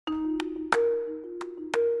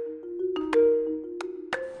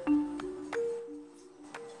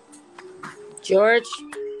George?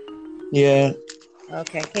 Yeah,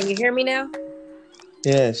 Okay, can you hear me now?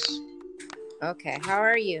 yes, Okay, how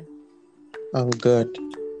are you? I'm good.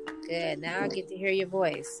 Good. Now I get to hear your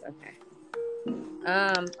voice. Okay.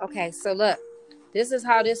 Okay, so look, this is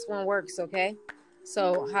how this one works, okay?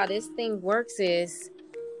 So how this thing works is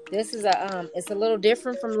this is it's a little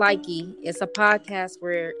different from Likey. It's a podcast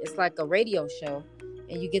where it's like a radio show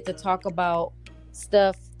and you get to talk about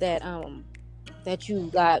stuff that you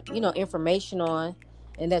got, information on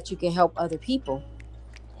and that you can help other people.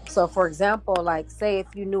 So for example, like say if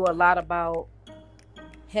you knew a lot about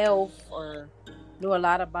health or know a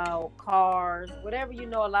lot about cars, whatever you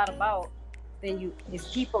know a lot about, then you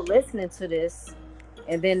it's people listening to this,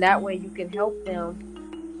 and then that way you can help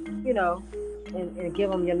them, you know, and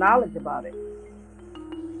give them your knowledge about it.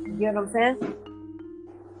 You get what I'm saying?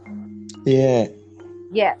 Yeah,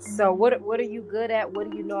 Yes. So what are you good at?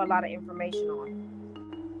 What do you know a lot of information on?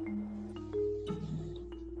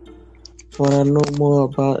 what I know more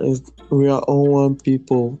about is we are all one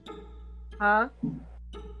people. Huh?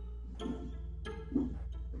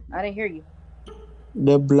 I didn't hear you.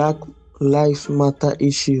 The Black Lives Matter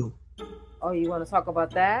issue. Oh, you want to talk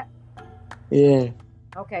about that? Yeah,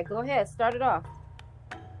 Okay, go ahead. Start it off.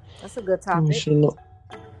 That's a good we topic. should know.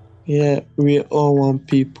 Yeah, we are all one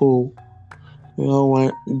people. We all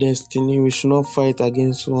one destiny. We should not fight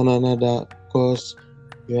against one another because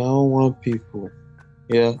we are all one people.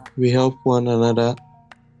 Yeah, we help one another.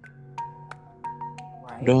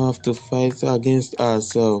 We Right. don't have to fight against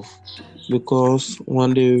ourselves because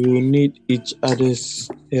one day we will need each other's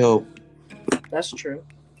help. That's true.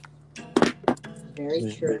 Very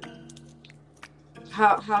Yeah. true.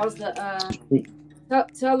 How's the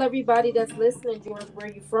tell everybody that's listening, George, where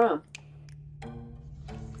you from?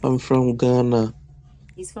 I'm from Ghana.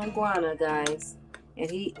 He's from Guana, guys. And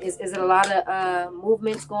he is it a lot of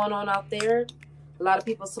movements going on out there? A lot of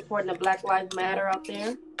people supporting the Black Lives Matter out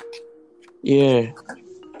there? Yeah,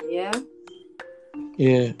 Yeah?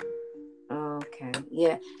 yeah, Okay.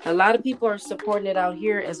 Yeah. A lot of people are supporting it out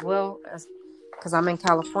here as well as because I'm in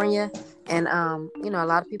California, and a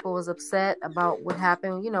lot of people was upset about what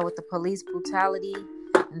happened, with the police brutality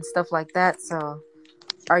and stuff like that. So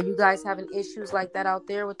are you guys having issues like that out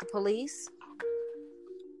there with the police?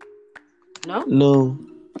 No? no,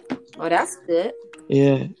 Oh, that's good.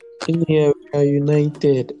 yeah. In here we are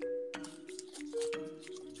united.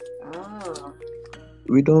 Oh,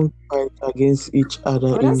 We don't fight against each other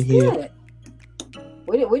oh, in that's here. good.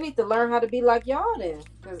 We need to learn how to be like y'all then,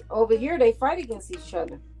 because over here they fight against each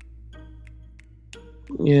other.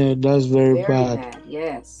 Yeah, that's very Very bad. bad.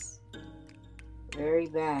 Yes, very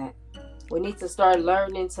bad. We need to start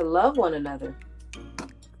learning to love one another.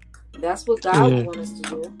 That's what God Yeah, would want us to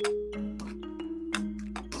do.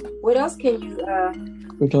 What else can you?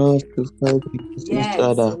 we don't have to fight against each Yes, we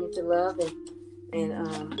other. need to love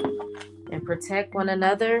and protect one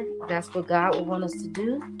another. That's what God would want us to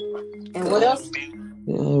do. And what else?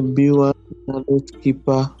 Yeah, be one another's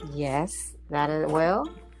keeper. Yes, that is well.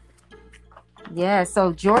 Yeah,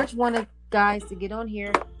 so George wanted guys to get on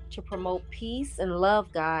here to promote peace and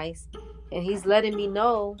love, guys. And he's letting me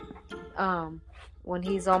know when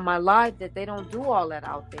he's on my live that they don't do all that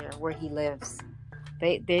out there where he lives.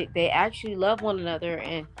 They actually love one another,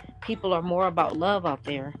 and people are more about love out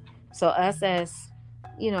there. So us as,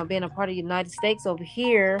 being a part of the United States over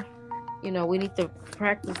here, we need to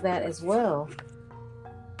practice that as well.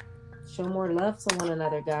 Show more love to one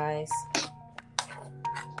another, guys.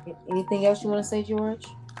 Anything else you want to say, George?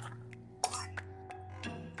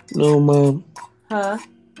 No, ma'am. Huh?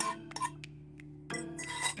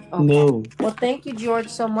 Okay. No. Well, thank you, George,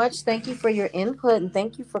 so much. Thank you for your input and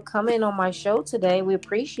thank you for coming on my show today. We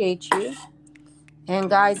appreciate you. And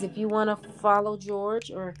guys, if you want to follow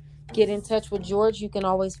George or get in touch with George, you can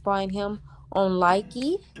always find him on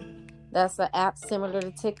Likey. That's an app similar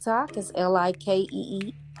to TikTok. It's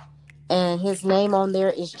Likee. And his name on there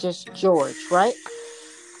is just George, right?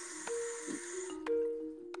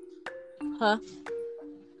 Huh?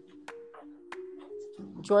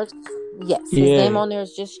 George? Yes, his name Yeah, on there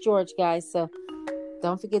is just George, guys. So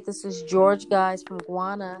don't forget this is George, guys, from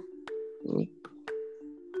Guana.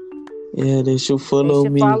 yeah, they should They follow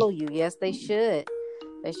should me. follow you. Yes, they should.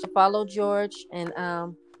 They should follow George. And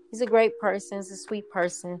he's a great person. He's a sweet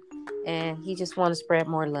person. And he just wants to spread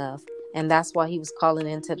more love. And that's why he was calling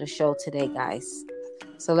into the show today, guys.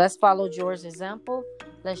 So let's follow George's example.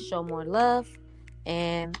 Let's show more love.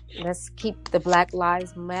 And let's keep the Black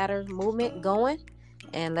Lives Matter movement going.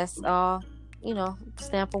 And let's all,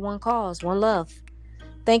 stand for one cause, one love.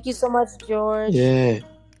 Thank you so much, George. Yeah,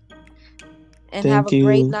 And have thank a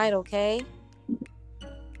great you. night, okay?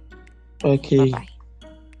 Okay. Bye-bye.